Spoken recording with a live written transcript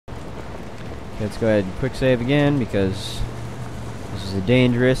Let's go ahead and quick save again because this is a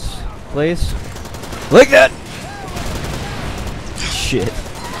dangerous place. Like that! Shit.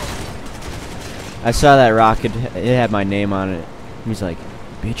 I saw that rocket, it had my name on it. He's like,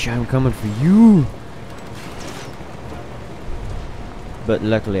 bitch, I'm coming for you! But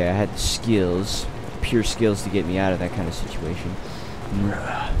luckily I had the skills, pure skills to get me out of that kind of situation.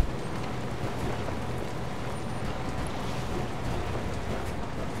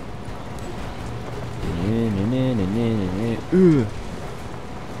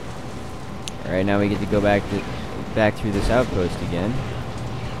 Alright, now we get to go back through this outpost again.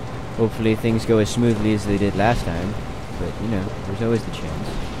 Hopefully things go as smoothly as they did last time. But, you know, there's always the chance.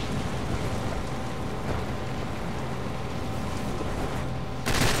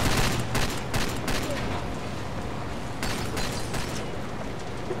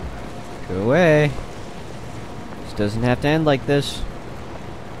 Go away. This doesn't have to end like this.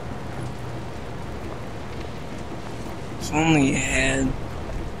 If only you had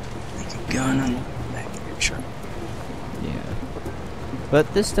like a gun on the back of your truck. Yeah.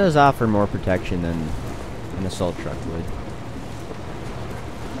 But this does offer more protection than an assault truck would.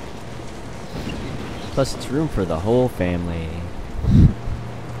 Plus it's room for the whole family.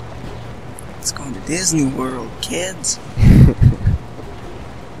 Let's go to Disney World, kids.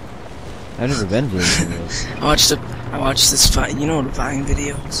 I've never been to Disney World. I watched this Vine, you know the Vine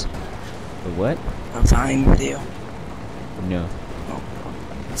videos? The what? A Vine video. No. Oh.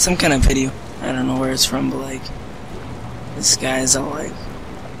 Some kind of video. I don't know where it's from, but like, this guy's all like,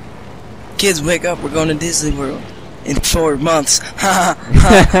 kids, wake up, we're going to Disney World in 4 months. Ha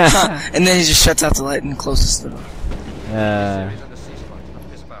ha ha. And then he just shuts out the light and closes the door.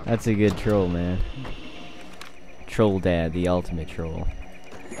 That's a good troll, man. Troll dad, the ultimate troll.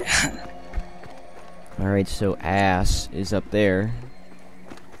 Alright, so ass is up there.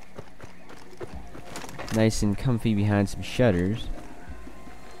 Nice and comfy behind some shutters.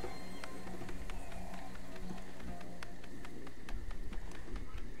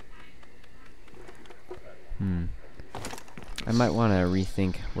 I might want to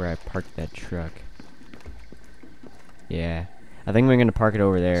rethink where I parked that truck. Yeah. I think we're going to park it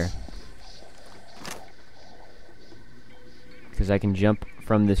over there. Because I can jump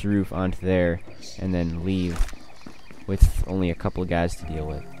from this roof onto there and then leave with only a couple of guys to deal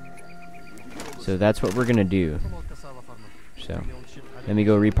with. So that's what we're going to do. So, let me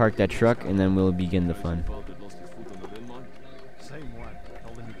go repark that truck and then we'll begin the fun.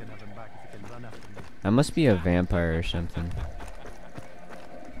 I must be a vampire or something.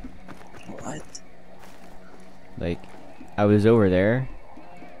 What? Like, I was over there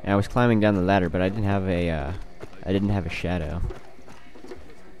and I was climbing down the ladder, but I didn't have a shadow.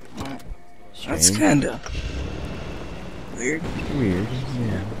 That's kinda weird. Weird,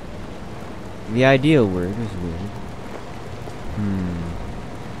 yeah. The ideal word is weird.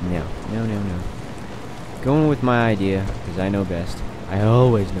 No. Going with my idea, because I know best. I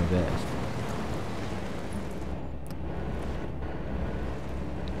always know best.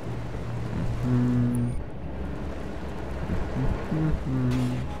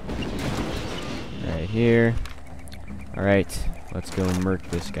 Right here. Alright, let's go and murk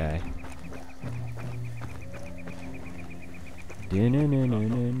this guy.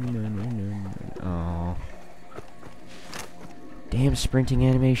 Oh. Damn sprinting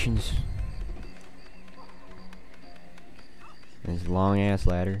animations. This long ass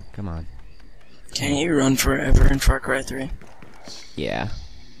ladder. Come on. Can't you run forever in Far Cry 3? Yeah.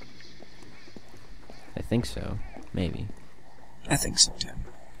 I think so. Maybe. I think so too.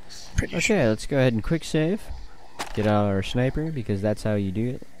 Pretty Okay, sure. let's go ahead and quick save. Get out our sniper because that's how you do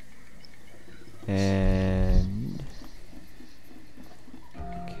it. And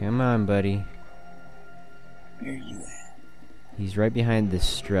come on, buddy. Where are you at? He's right behind this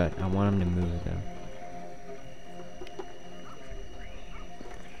strut. I want him to move though.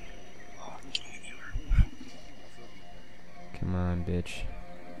 Come on, bitch.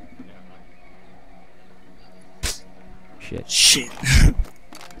 Shit. Shit.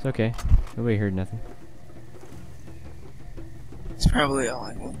 It's okay. Nobody heard nothing. It's probably all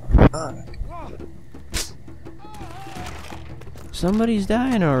I want. Somebody's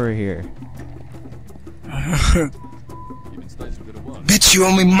dying over here. Bitch, you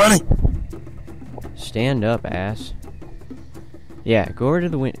owe me money! Stand up, ass. Yeah, go over to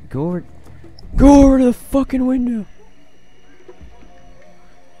the window. Go over to the fucking window.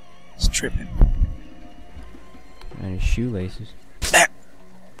 It's tripping. And his shoelaces.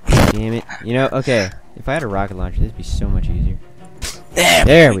 Damn it. You know, okay. If I had a rocket launcher, this would be so much easier.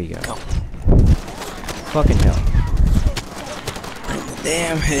 There we go. Fucking hell. Right in the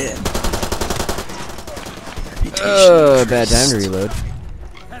damn head. Bad time to reload.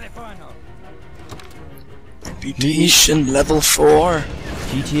 Reputation level 4.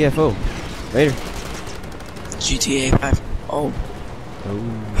 GTFO. Later. GTA 5. Oh.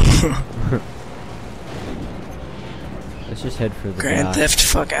 Oh. Let's just head for the Grand dock. Theft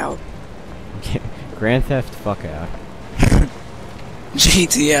fuck out. Grand Theft fuck out.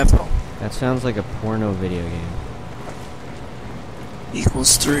 GTFO. That sounds like a porno video game.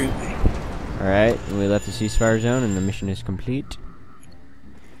 Equals 3. Alright, we left the ceasefire zone and the mission is complete.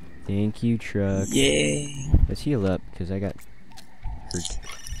 Thank you, truck. Yay. Let's heal up, because I got hurt.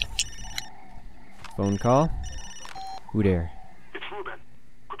 Phone call? Who there? It's Ruben.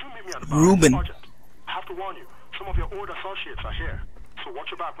 Could you meet me at the bar? Ruben. Urgent. I have to warn you, some of your old associates are here, so watch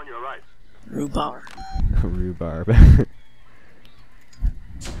your back when you arrive. Rhubarb. Rhubarb.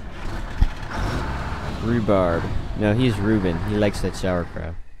 Rhubarb. No, he's Ruben. He likes that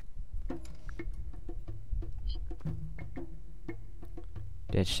sauerkraut.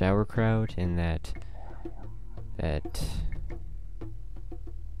 That sauerkraut and that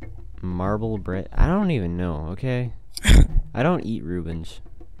marble bread. I don't even know, okay? I don't eat Reubens.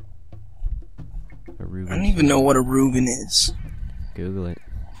 I don't even know what a Reuben is. Google it.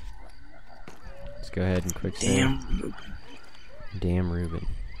 Let's go ahead and quick save. Damn Reuben. Damn Reuben.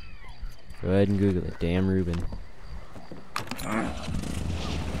 Go ahead and Google it. Damn Reuben.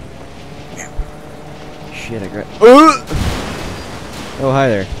 Shit, I got. Oh, hi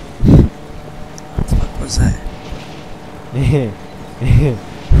there. What the fuck was that?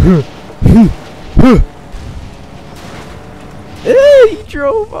 He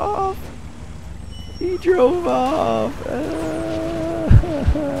drove off. He drove off.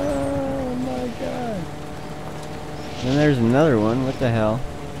 Oh my god. And there's another one. What the hell?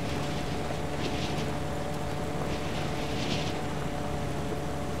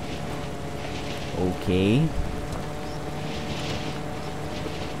 Okay.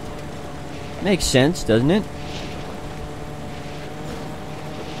 Makes sense, doesn't it?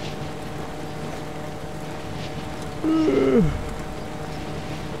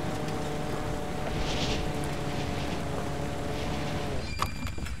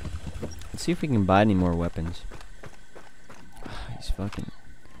 Let's see if we can buy any more weapons. He's fucking...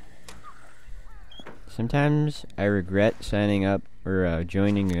 Sometimes I regret signing up or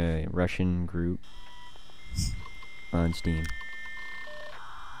joining a Russian group on Steam.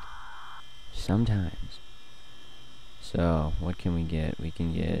 Sometimes. So, what can we get? We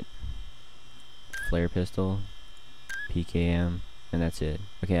can get flare pistol, PKM, and that's it.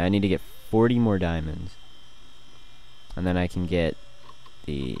 Okay, I need to get 40 more diamonds. And then I can get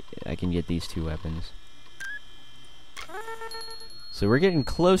these two weapons. So we're getting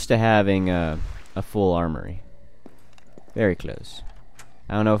close to having a full armory. Very close.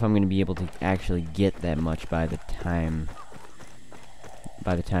 I don't know if I'm going to be able to actually get that much by the time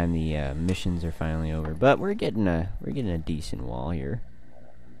the missions are finally over, but we're getting a decent wall here.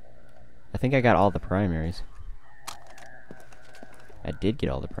 I think I got all the primaries. I did get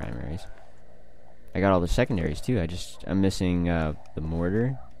all the primaries. I got all the secondaries too. I'm missing the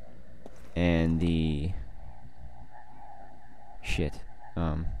mortar and the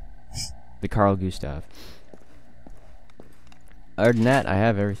the Carl Gustav. Other than that, I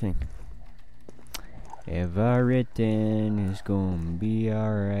have everything. Everything is gonna be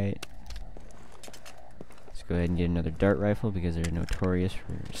alright. Let's go ahead and get another dart rifle because they're notorious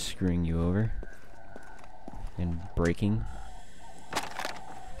for screwing you over and breaking.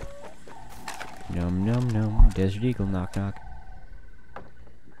 Num num num. Desert Eagle, knock knock.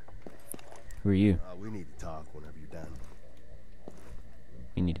 Who are you? We need to talk whenever you're done.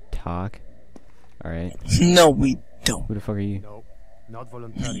 We need to talk? Alright. No, we don't. Who the fuck are you? No, not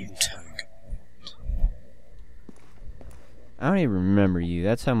voluntarily this time. I don't even remember you.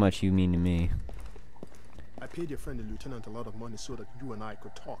 That's how much you mean to me. I paid your friend the lieutenant a lot of money so that you and I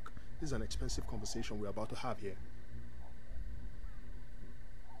could talk. This is an expensive conversation we're about to have here.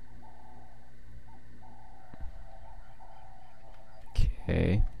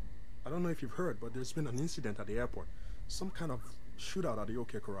 Okay. I don't know if you've heard, but there's been an incident at the airport. Some kind of shootout at the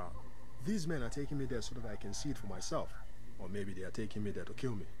OK Corral. These men are taking me there so that I can see it for myself. Or maybe they are taking me there to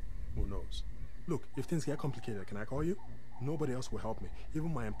kill me. Who knows? Look, if things get complicated, can I call you? Nobody else will help me.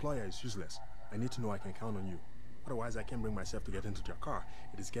 Even my employer is useless. I need to know I can count on you. Otherwise, I can't bring myself to get into your car.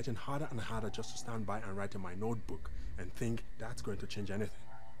 It is getting harder and harder just to stand by and write in my notebook and think that's going to change anything.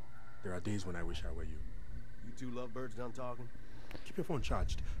 There are days when I wish I were you. You two lovebirds done talking? Keep your phone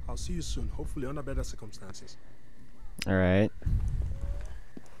charged. I'll see you soon, hopefully under better circumstances. Alright.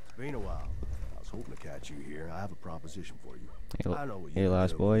 It's been a while. I was hoping to catch you here. I have a proposition for you. Hey, I know what hey you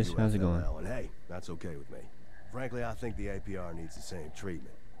Lost do. Boys, You how's it going? FML, and hey, that's okay with me. Frankly, I think the APR needs the same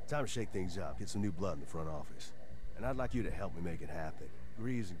treatment. Time to shake things up, get some new blood in the front office. And I'd like you to help me make it happen.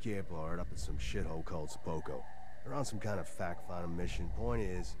 Greaves and Campo are up at some shithole called Spoko. They're on some kind of fact-finding mission. Point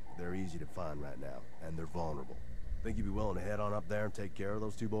is, they're easy to find right now, and they're vulnerable. Think you'd be willing to head on up there and take care of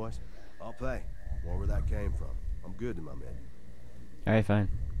those two boys? I'll pay. Wherever that came from. I'm good to my men. Alright, fine.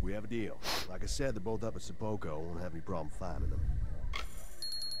 We have a deal. Like I said, they're both up at Spoko. Won't have any problem finding them.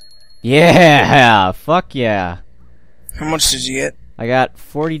 Yeah! Fuck yeah! How much did you get? I got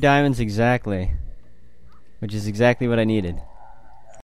 40 diamonds exactly. Which is exactly what I needed.